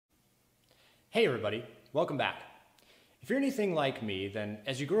Hey everybody, welcome back. If you're anything like me, then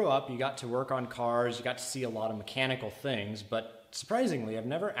as you grew up, you got to work on cars, you got to see a lot of mechanical things, but surprisingly, I've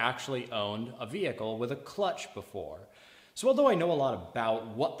never actually owned a vehicle with a clutch before. So although I know a lot about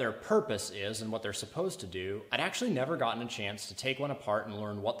what their purpose is and what they're supposed to do, I'd actually never gotten a chance to take one apart and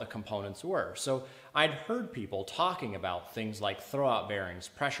learn what the components were. So I'd heard people talking about things like throwout bearings,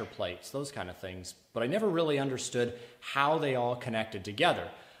 pressure plates, those kind of things, but I never really understood how they all connected together.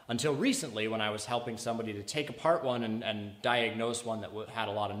 Until recently, when I was helping somebody to take apart one and diagnose one that had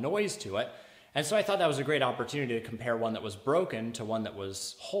a lot of noise to it. And so I thought that was a great opportunity to compare one that was broken to one that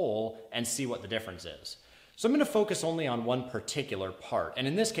was whole and see what the difference is. So I'm going to focus only on one particular part. And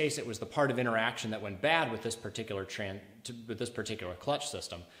in this case, it was the part of interaction that went bad with this particular clutch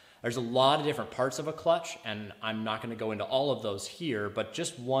system. There's a lot of different parts of a clutch, and I'm not going to go into all of those here, but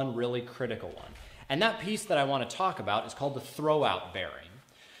just one really critical one. And that piece that I want to talk about is called the throwout bearing.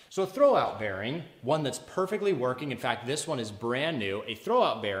 So a throwout bearing, one that's perfectly working, in fact this one is brand new, a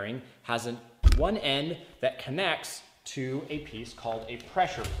throwout bearing has one end that connects to a piece called a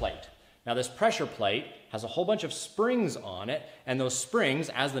pressure plate. Now this pressure plate has a whole bunch of springs on it, and those springs,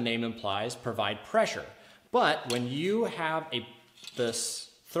 as the name implies, provide pressure. But when you have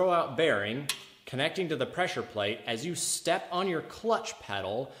this throwout bearing connecting to the pressure plate, as you step on your clutch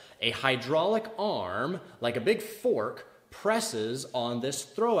pedal, a hydraulic arm, like a big fork, presses on this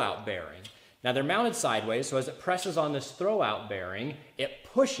throwout bearing. Now they're mounted sideways, so as it presses on this throwout bearing, it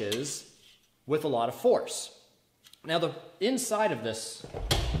pushes with a lot of force. Now the inside of this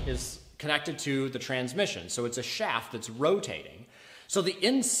is connected to the transmission, so it's a shaft that's rotating. So the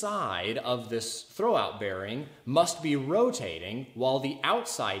inside of this throwout bearing must be rotating while the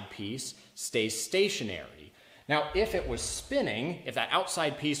outside piece stays stationary. Now, if it was spinning, if that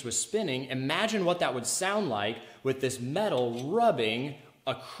outside piece was spinning, imagine what that would sound like with this metal rubbing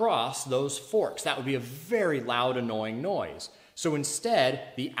across those forks. That would be a very loud, annoying noise. So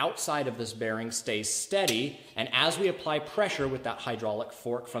instead, the outside of this bearing stays steady, and as we apply pressure with that hydraulic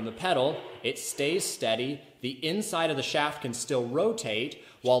fork from the pedal, it stays steady. The inside of the shaft can still rotate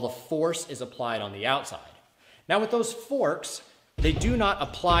while the force is applied on the outside. Now with those forks, they do not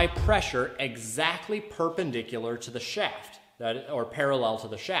apply pressure exactly perpendicular to the shaft, or parallel to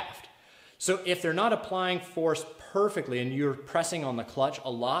the shaft. So if they're not applying force perfectly and you're pressing on the clutch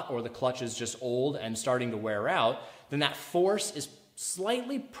a lot, or the clutch is just old and starting to wear out, then that force is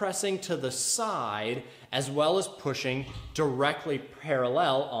slightly pressing to the side as well as pushing directly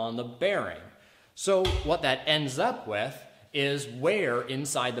parallel on the bearing. So what that ends up with is wear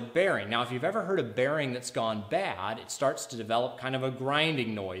inside the bearing. Now, if you've ever heard a bearing that's gone bad, it starts to develop kind of a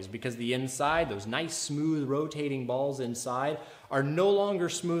grinding noise because the inside, those nice smooth rotating balls inside, are no longer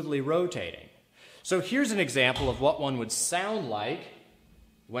smoothly rotating. So here's an example of what one would sound like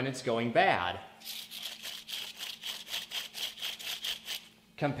when it's going bad.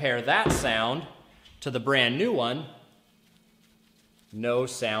 Compare that sound to the brand new one, no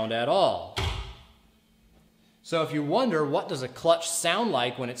sound at all. So if you wonder what does a clutch sound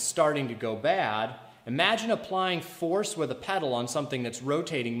like when it's starting to go bad, imagine applying force with a pedal on something that's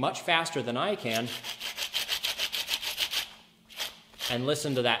rotating much faster than I can, and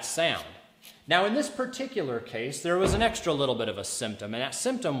listen to that sound. Now in this particular case, there was an extra little bit of a symptom, and that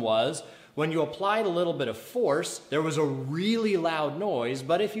symptom was when you applied a little bit of force, there was a really loud noise,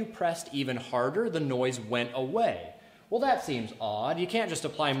 but if you pressed even harder, the noise went away. Well, that seems odd. You can't just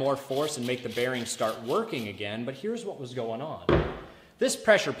apply more force and make the bearing start working again, but here's what was going on. This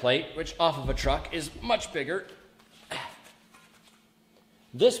pressure plate, which off of a truck is much bigger,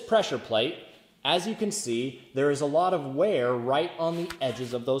 this pressure plate, as you can see, there is a lot of wear right on the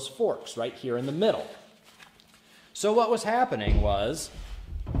edges of those forks, right here in the middle. So what was happening was,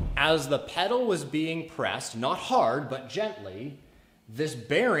 as the pedal was being pressed, not hard, but gently, this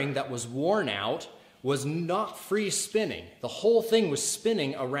bearing that was worn out was not free spinning. The whole thing was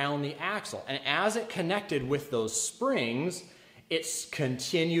spinning around the axle. And as it connected with those springs, it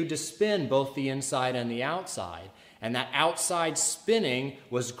continued to spin both the inside and the outside. And that outside spinning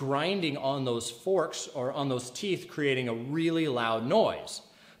was grinding on those forks or on those teeth, creating a really loud noise.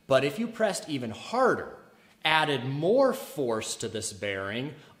 But if you pressed even harder, added more force to this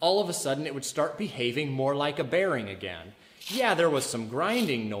bearing, all of a sudden it would start behaving more like a bearing again. Yeah, there was some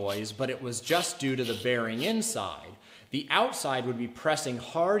grinding noise, but it was just due to the bearing inside. The outside would be pressing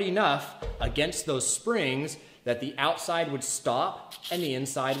hard enough against those springs that the outside would stop and the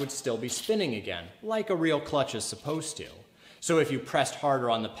inside would still be spinning again, like a real clutch is supposed to. So if you pressed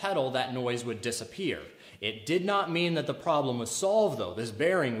harder on the pedal, that noise would disappear. It did not mean that the problem was solved though. This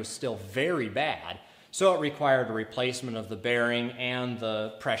bearing was still very bad. So it required a replacement of the bearing and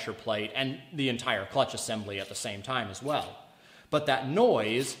the pressure plate and the entire clutch assembly at the same time as well. But that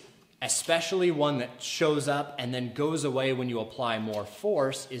noise, especially one that shows up and then goes away when you apply more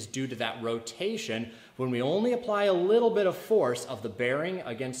force, is due to that rotation. When we only apply a little bit of force of the bearing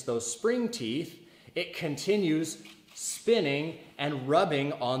against those spring teeth, it continues spinning and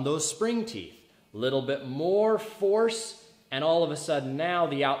rubbing on those spring teeth. A little bit more force, and all of a sudden now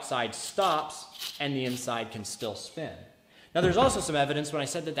the outside stops and the inside can still spin. Now there's also some evidence when I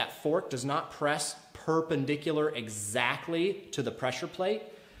said that that fork does not press perpendicular exactly to the pressure plate.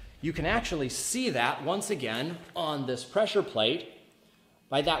 You can actually see that once again on this pressure plate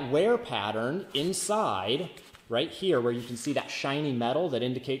by that wear pattern inside, right here where you can see that shiny metal that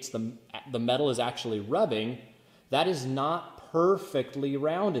indicates the metal is actually rubbing. That is not perfectly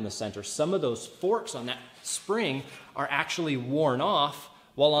round in the center. Some of those forks on that spring are actually worn off,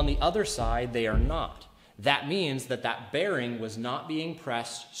 while on the other side they are not. That means that that bearing was not being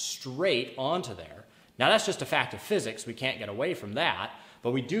pressed straight onto there. Now that's just a fact of physics, we can't get away from that,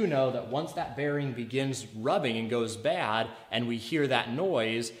 but we do know that once that bearing begins rubbing and goes bad and we hear that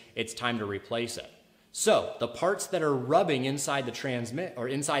noise, it's time to replace it. So the parts that are rubbing inside the transmit or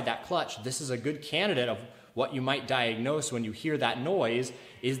inside that clutch, this is a good candidate of what you might diagnose when you hear that noise,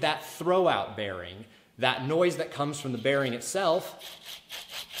 is that throwout bearing. That noise that comes from the bearing itself,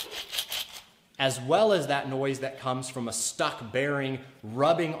 as well as that noise that comes from a stuck bearing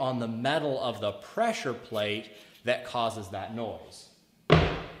rubbing on the metal of the pressure plate that causes that noise.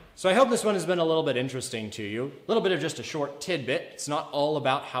 So I hope this one has been a little bit interesting to you. A little bit of just a short tidbit. It's not all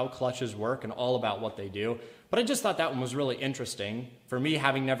about how clutches work and all about what they do, but I just thought that one was really interesting for me,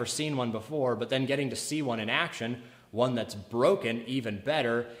 having never seen one before, but then getting to see one in action, one that's broken even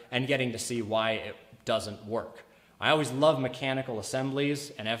better, and getting to see why it doesn't work. I always love mechanical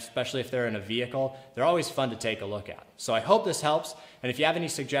assemblies, and especially if they're in a vehicle, they're always fun to take a look at. So I hope this helps, and if you have any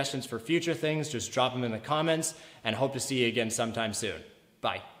suggestions for future things, just drop them in the comments, and hope to see you again sometime soon.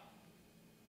 Bye.